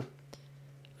Carolina. Oh.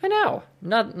 I know,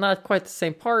 not quite the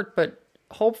same part, but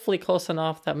hopefully close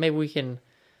enough that maybe we can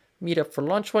meet up for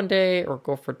lunch one day or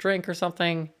go for a drink or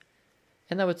something.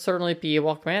 And that would certainly be a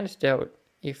welcome antidote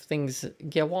if things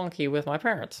get wonky with my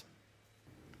parents.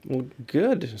 Well,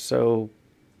 good. So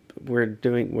we're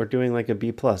doing like a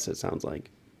B plus. It sounds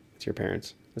like with your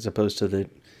parents, as opposed to the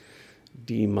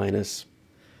D minus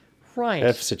Right.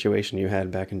 F situation you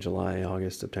had back in July,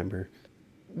 August, September.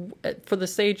 For the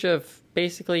stage of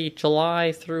basically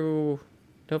July through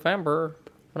November,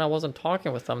 when I wasn't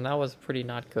talking with them, that was pretty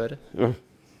not good.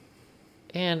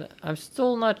 And I'm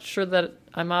still not sure that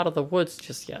I'm out of the woods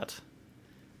just yet.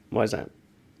 Why is that?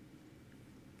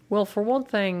 Well, for one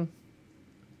thing,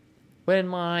 when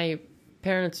my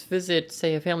parents visit,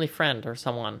 say, a family friend or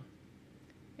someone,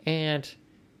 and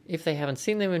if they haven't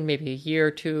seen them in maybe a year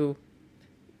or two,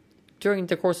 during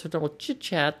the course of normal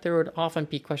chit-chat, there would often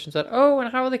be questions about, oh,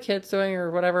 and how are the kids doing,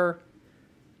 or whatever.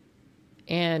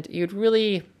 And it would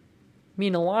really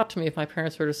mean a lot to me if my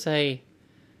parents were to say,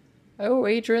 oh,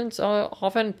 Adrian's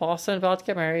off in Boston about to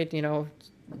get married,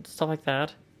 stuff like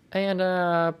that. And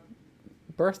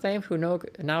birth name, who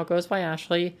now goes by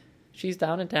Ashley, she's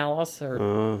down in Dallas,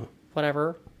 or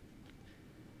whatever.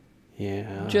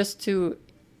 Yeah. Just to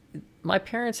my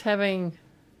parents having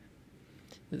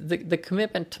the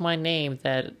commitment to my name,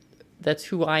 that's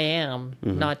who I am,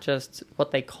 not just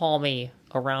what they call me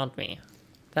around me.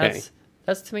 That's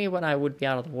to me when I would be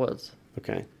out of the woods.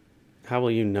 Okay. How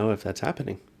will you know if that's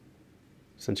happening,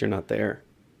 since you're not there?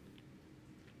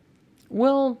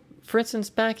 Well, for instance,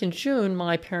 back in June,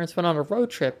 my parents went on a road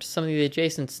trip to some of the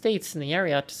adjacent states in the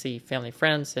area to see family,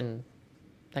 friends, and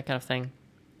that kind of thing.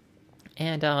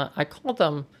 And I called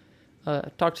them,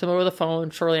 talked to them over the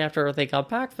phone shortly after they got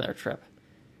back from their trip.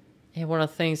 And one of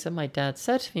the things that my dad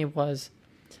said to me was,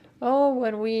 oh,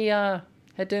 when we had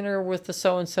dinner with the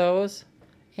so-and-sos,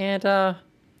 and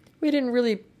we didn't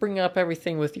really bring up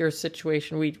everything with your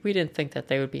situation. We didn't think that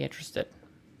they would be interested.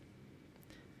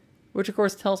 Which, of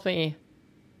course, tells me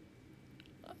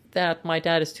that my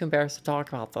dad is too embarrassed to talk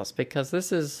about this, because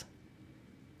this is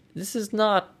this is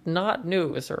not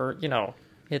news, or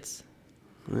it's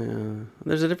Yeah.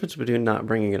 There's a difference between not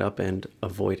bringing it up and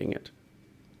avoiding it.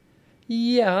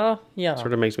 yeah.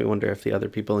 Sort of makes me wonder if the other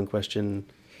people in question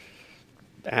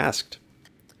asked.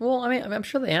 Well, I mean, I'm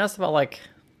sure they asked about like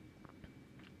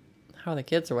how are the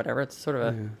kids or whatever. It's sort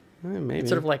of Maybe. it's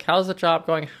sort of like, how's the job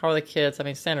going? How are the kids? I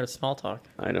mean, standard small talk.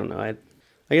 I don't know.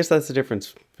 I guess that's the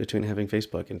difference between having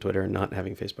Facebook and Twitter and not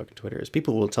having Facebook and Twitter is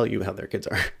people will tell you how their kids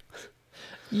are.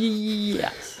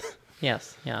 Yes.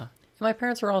 Yes. Yeah. And my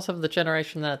parents were also the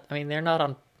generation that, I mean, they're not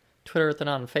on Twitter. They're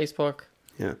not on Facebook.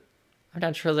 Yeah. I'm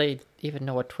not sure they even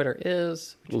know what Twitter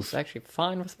is, which is actually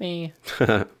fine with me.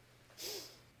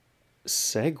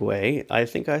 Segue. I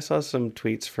think I saw some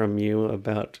tweets from you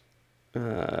about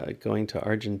going to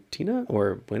Argentina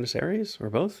or Buenos Aires or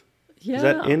both. Yeah. Is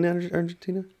that in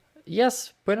Argentina?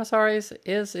 Yes, Buenos Aires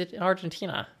is in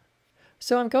Argentina.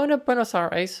 So I'm going to Buenos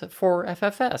Aires for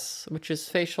FFS, which is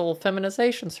facial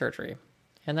feminization surgery.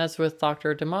 And that's with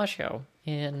Dr. DiMaggio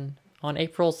on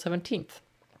April 17th.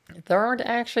 There aren't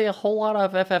actually a whole lot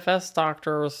of FFS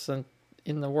doctors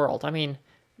in the world. I mean,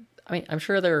 I'm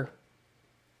sure there are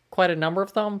quite a number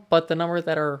of them, but the number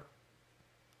that are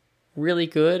really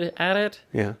good at it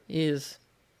is,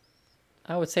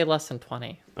 I would say, less than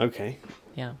 20. Okay.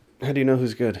 Yeah. How do you know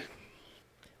who's good?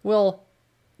 Well,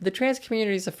 the trans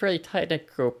community is a fairly tight-knit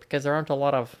group because there aren't a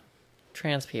lot of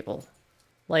trans people.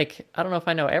 Like, I don't know if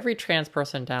I know every trans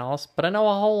person in Dallas, but I know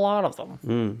a whole lot of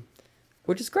them,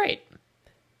 which is great.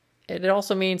 It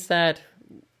also means that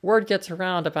word gets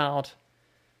around about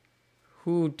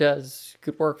who does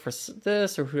good work for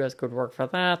this or who does good work for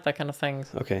that kind of thing.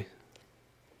 Okay.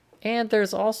 And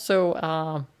there's also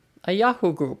a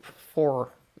Yahoo group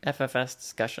for FFS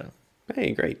discussion.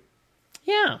 Hey, great.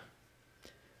 Yeah.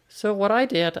 So what I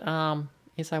did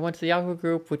is I went to the Yahoo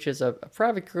group, which is a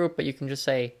private group, but you can just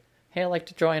say, hey, I'd like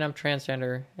to join, I'm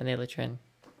transgender, and they let you in.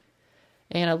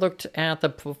 And I looked at the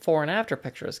before and after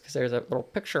pictures, because there's a little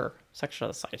picture section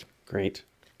of the site. Great.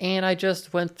 And I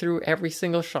just went through every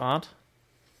single shot,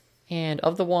 and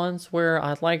of the ones where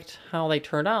I liked how they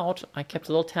turned out, I kept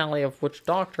a little tally of which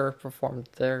doctor performed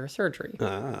their surgery.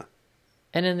 Ah.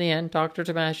 And in the end, Dr.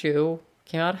 DiMaggio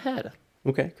came out ahead.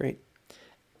 Okay, great.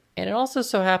 And it also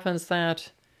so happens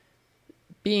that,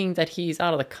 being that he's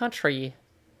out of the country,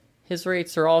 his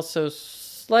rates are also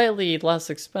slightly less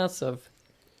expensive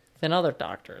than other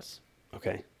doctors.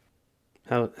 Okay.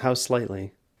 How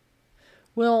slightly?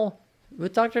 Well,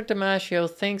 with Dr. DiMaggio,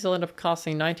 things will end up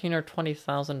costing $19,000 or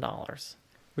 $20,000,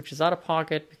 which is out of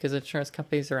pocket because insurance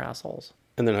companies are assholes.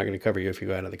 And they're not going to cover you if you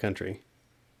go out of the country.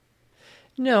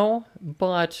 No,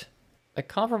 but a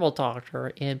comparable doctor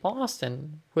in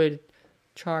Boston would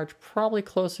charge probably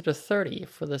closer to $30,000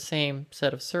 for the same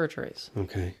set of surgeries.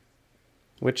 Okay.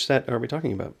 Which set are we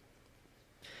talking about?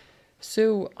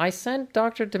 So I sent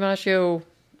Dr. DiMaggio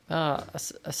a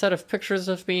set of pictures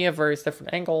of me at various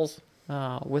different angles,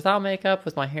 without makeup,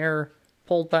 with my hair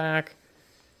pulled back,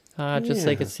 just so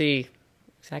they could see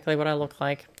exactly what I look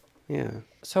like. Yeah.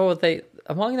 So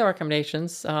among the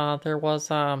recommendations, there was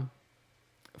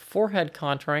forehead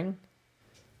contouring,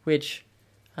 which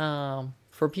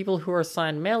for people who are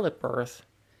assigned male at birth,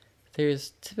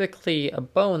 there's typically a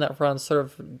bone that runs sort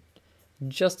of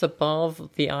just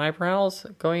above the eyebrows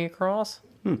going across.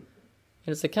 And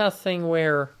it's the kind of thing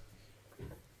where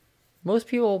most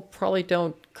people probably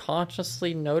don't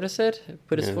consciously notice it,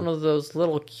 but it's one of those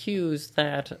little cues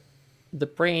that the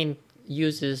brain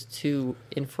uses to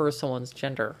infer someone's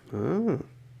gender. Oh.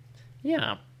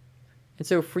 Yeah. And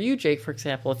so for you, Jake, for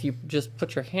example, if you just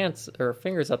put your hands or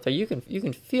fingers up there, you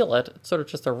can feel it. It's sort of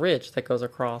just a ridge that goes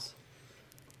across.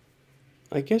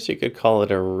 I guess you could call it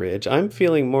a ridge. I'm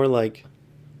feeling more like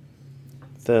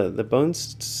the bone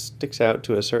sticks out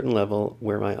to a certain level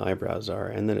where my eyebrows are,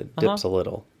 and then it dips a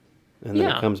little. And then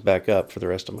it comes back up for the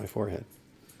rest of my forehead.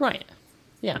 Right.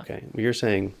 Yeah. Okay. Well, you're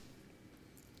saying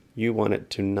you want it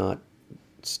to not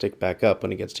stick back up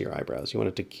when it gets to your eyebrows. You want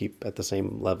it to keep at the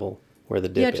same level where the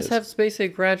dip is. Yeah, just have basically a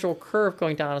gradual curve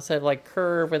going down instead of like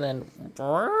curve and then...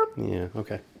 Yeah,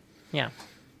 okay. Yeah.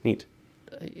 Neat.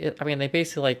 I mean, they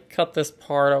basically like cut this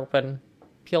part open,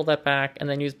 peel that back, and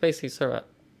then use basically sort of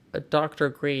a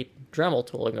doctor-grade Dremel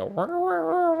tool and go...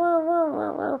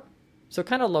 So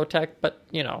kind of low-tech, but,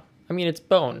 I mean, it's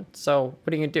bone, so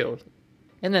what are you going to do?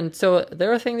 And then, so the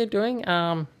other thing they're doing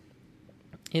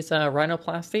is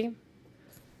rhinoplasty.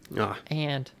 Ah,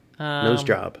 And... nose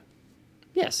job.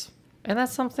 Yes. And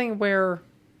that's something where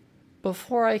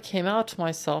before I came out to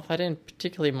myself, I didn't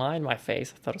particularly mind my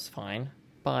face. I thought it was fine.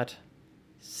 But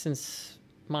since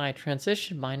my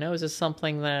transition, my nose is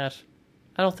something that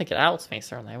I don't think it outs me,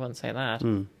 certainly. I wouldn't say that.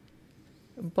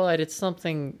 but it's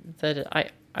something that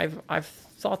I've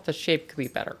thought the shape could be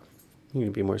better. You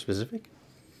can be more specific?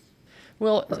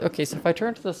 Well, okay, so if I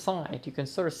turn to the side, you can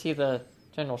sort of see the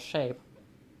general shape.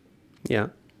 Yeah.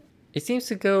 It seems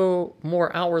to go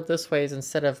more outward this ways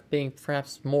instead of being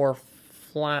perhaps more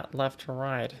flat left to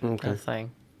right kind of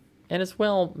thing. And as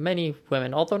well, many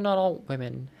women, although not all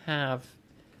women, have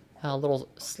a little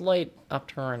slight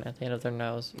upturn at the end of their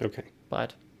nose. Okay.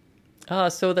 But,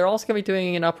 so they're also going to be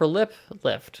doing an upper lip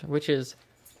lift, which is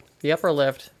the upper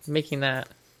lift, making that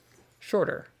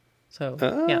shorter. So,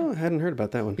 yeah. I hadn't heard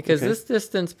about that one. Because Okay. this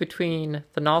distance between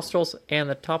the nostrils and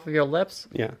the top of your lips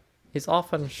Yeah. is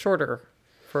often shorter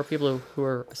for people who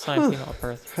are assigned female at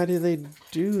birth. How do they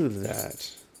do that?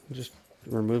 Just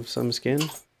remove some skin?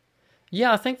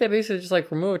 Yeah, I think they basically just like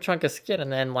remove a chunk of skin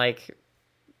and then like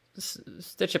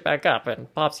stitch it back up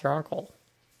and pops your uncle.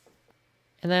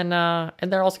 And then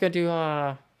and they're also going to do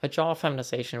a jaw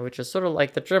feminization, which is sort of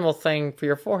like the Dremel thing for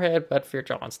your forehead, but for your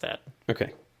jaw instead.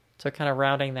 Okay. So kind of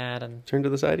rounding that and Turn to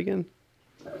the side again.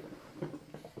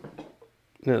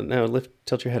 No,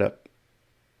 tilt your head up.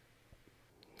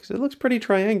 Because it looks pretty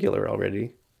triangular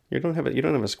already. You don't have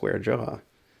a square jaw.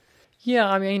 yeah,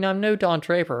 I mean I'm no Don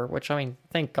Draper, which I mean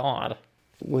thank God.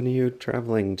 When are you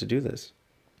traveling to do this?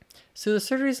 So the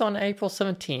surgery's on April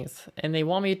 17th, and they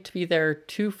want me to be there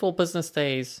 2 full business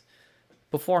days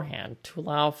beforehand to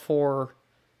allow for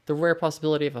the rare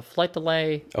possibility of a flight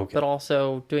delay, Okay. but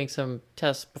also doing some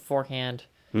tests beforehand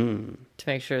Hmm. to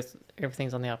make sure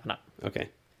everything's on the up and up. Okay.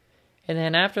 And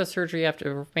then after the surgery, I have to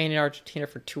remain in Argentina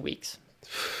for 2 weeks.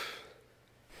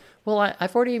 Well,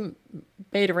 I've already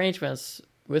made arrangements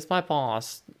with my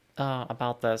boss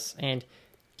about this, and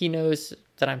he knows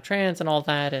that I'm trans and all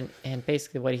that, and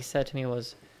basically what he said to me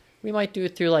was, we might do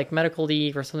it through like medical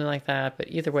leave or something like that, but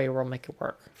either way, we'll make it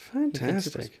work.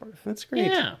 Fantastic. That's great.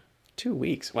 Yeah. 2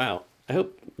 weeks. Wow. I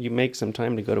hope you make some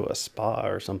time to go to a spa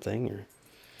or something, or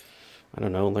I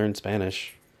don't know, learn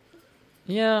Spanish.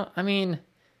 Yeah, I mean,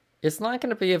 it's not going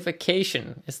to be a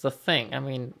vacation, is the thing. I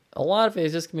mean, a lot of it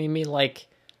is just going to be me, like,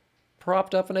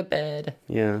 propped up in a bed,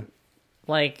 Yeah.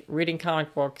 like, reading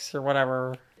comic books or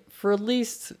whatever. For at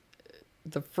least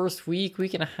the first week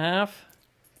and a half,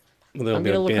 Well, there'll I'm be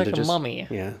going to look like a bandages. mummy.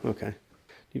 Yeah. Okay.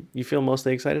 You feel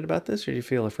mostly excited about this, or do you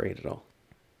feel afraid at all?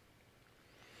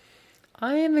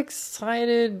 I am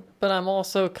excited, but I'm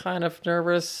also kind of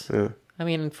nervous. Yeah. I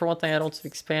mean, for one thing, I don't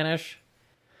speak Spanish.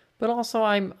 But also,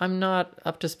 I'm not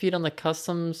up to speed on the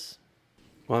customs.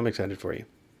 Well, I'm excited for you.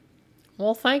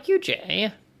 Well, thank you,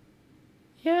 Jay.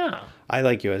 Yeah. I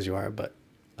like you as you are, but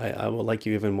I will like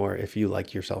you even more if you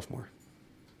like yourself more.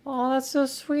 Oh, that's so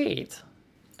sweet.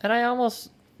 And I almost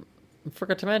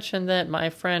forgot to mention that my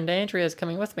friend Andrea is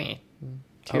coming with me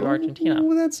to Argentina.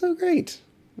 Oh, that's so great.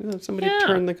 We'll have somebody Yeah.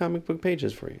 turn the comic book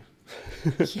pages for you.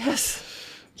 Yes.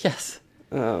 Yes.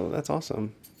 Oh, that's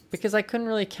awesome. Because I couldn't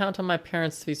really count on my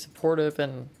parents to be supportive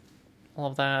and all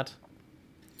of that.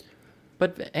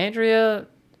 But Andrea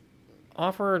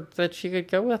offered that she could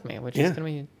go with me, which is Yeah. going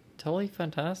to be totally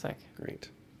fantastic. Great.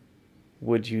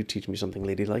 Would you teach me something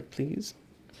ladylike, please?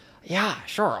 Yeah,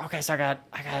 sure. Okay, so I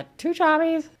got 2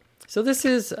 jobbies. So this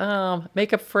is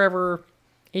Makeup Forever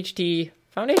HD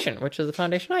foundation, which is the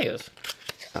foundation I use.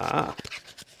 Ah.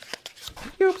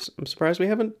 Oops. I'm surprised we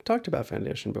haven't talked about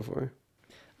foundation before.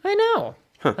 I know.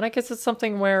 Huh. And I guess it's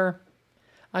something where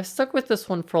I've stuck with this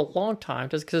one for a long time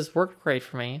just because it's worked great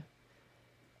for me.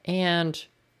 And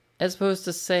as opposed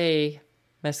to, say,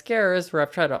 mascaras, where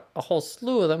I've tried a whole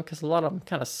slew of them because a lot of them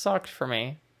kind of sucked for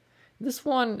me, this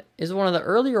one is one of the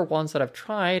earlier ones that I've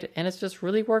tried, and it's just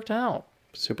really worked out.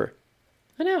 Super.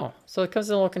 I know. So it comes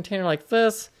in a little container like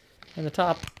this, and the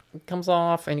top comes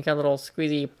off, and you got a little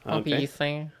squeezy, pumpy Okay.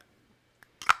 thing.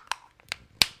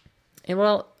 And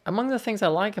well, among the things I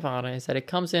like about it is that it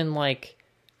comes in like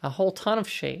a whole ton of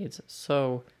shades.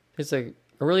 So there's a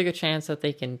really good chance that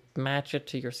they can match it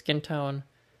to your skin tone.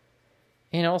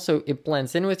 And also, it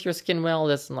blends in with your skin well.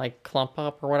 It doesn't like clump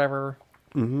up or whatever.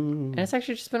 Mm-hmm. And it's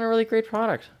actually just been a really great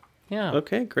product. Yeah.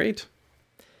 Okay, great.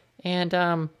 And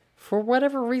for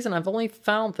whatever reason, I've only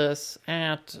found this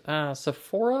at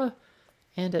Sephora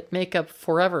and at Makeup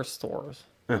Forever stores.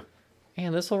 Oh.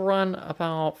 And this will run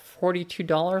about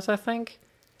 $42, I think.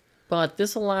 But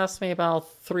this will last me about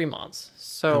 3 months.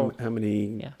 So How many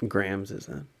yeah. grams is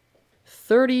that?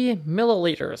 30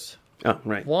 milliliters, Oh,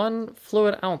 right. 1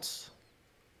 fluid ounce.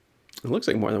 It looks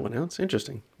like more than 1 ounce.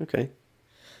 Interesting. Okay.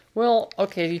 Well,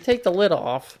 okay, you take the lid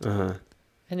off, Uh-huh.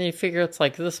 and then you figure it's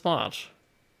like this much.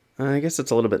 I guess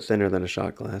it's a little bit thinner than a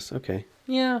shot glass. Okay.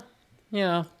 Yeah,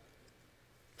 yeah.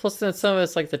 Plus, then some of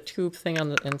it's like the tube thing on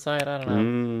the inside. I don't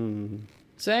know.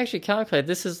 So I actually calculated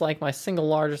this is like my single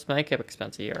largest makeup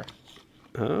expense a year.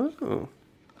 Oh.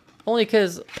 Only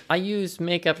because I use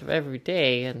makeup every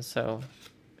day, and so...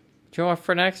 Do you want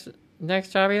for next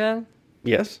jobby then?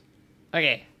 Yes?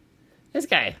 Okay. This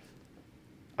guy.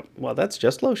 Well, that's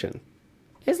just lotion.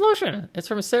 It's lotion. It's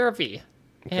from CeraVe.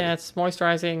 Okay. And it's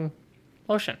moisturizing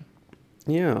lotion.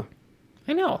 Yeah.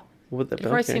 I know. Would that It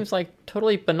probably seems like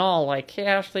totally banal, like, hey,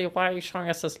 Ashley, why are you showing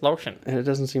us this lotion? And it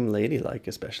doesn't seem ladylike,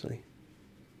 especially.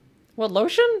 What,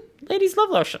 lotion? Ladies love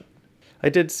lotion. I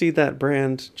did see that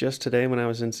brand just today when I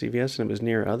was in CVS, and it was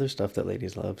near other stuff that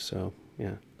ladies love, so,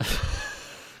 yeah.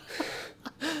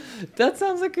 That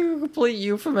sounds like a complete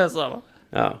euphemism.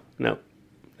 Oh, no.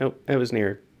 Nope, it was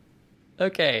near.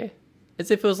 Okay.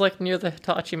 As if it was, like, near the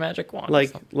Hitachi Magic Wand.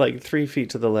 Like 3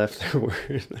 feet to the left, there were...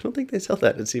 I don't think they sell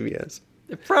that at CVS.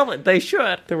 Probably, they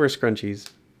should. There were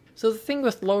scrunchies. So the thing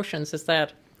with lotions is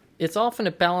that it's often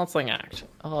a balancing act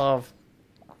of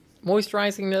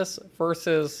moisturizing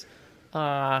versus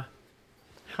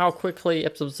how quickly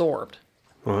it's absorbed.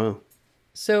 Wow.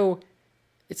 So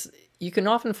you can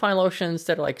often find lotions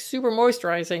that are like super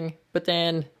moisturizing, but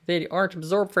then they aren't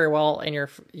absorbed very well, and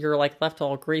you're like left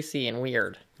all greasy and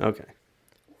weird. Okay.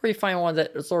 Or you find ones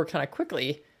that absorb kind of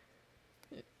quickly,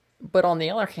 but on the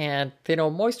other hand, they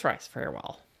don't moisturize very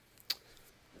well.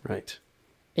 Right.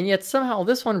 And yet somehow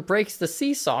this one breaks the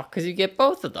seesaw because you get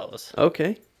both of those.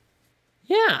 Okay.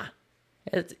 Yeah.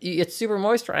 It's super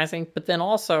moisturizing, but then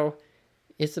also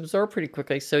it's absorbed pretty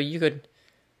quickly. So you could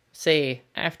say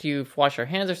after you've washed your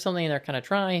hands or something and they're kind of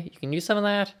dry, you can use some of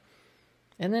that.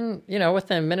 And then,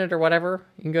 within a minute or whatever,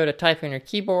 you can go to type on your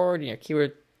keyboard and your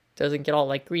keyboard doesn't get all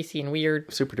like greasy and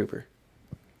weird. Super duper.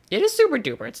 It is super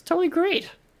duper. It's totally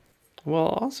great.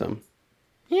 Well, awesome.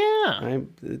 Yeah.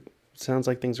 It sounds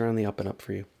like things are on the up and up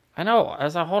for you. I know.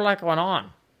 There's a whole lot going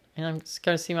on. And I'm just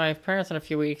going to see my parents in a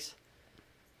few weeks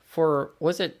for,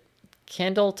 was it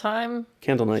Candle Time?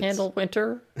 Candle Nights. Candle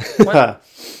Winter? What?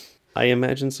 I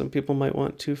imagine some people might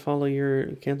want to follow your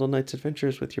Candle Nights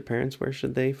adventures with your parents. Where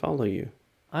should they follow you?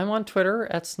 I'm on Twitter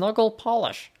at Snuggle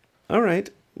Polish. All right.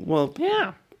 Well,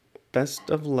 yeah. Best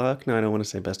of luck. No, I don't want to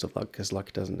say best of luck because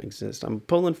luck doesn't exist. I'm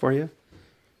pulling for you.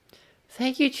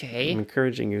 Thank you, Jay. I'm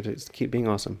encouraging you to keep being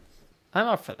awesome. I'm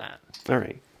up for that. All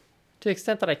right. To the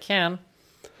extent that I can.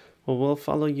 Well, we'll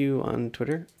follow you on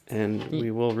Twitter, and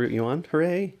we will root you on.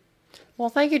 Hooray. Well,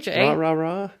 thank you, Jay. Rah, rah,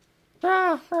 rah.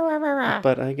 Rah, rah, rah, rah, rah.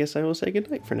 But I guess I will say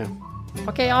goodnight for now.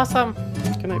 Okay, awesome.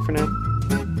 Good night for now.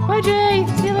 Bye, Jay.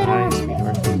 See you later. Bye,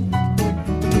 sweetheart.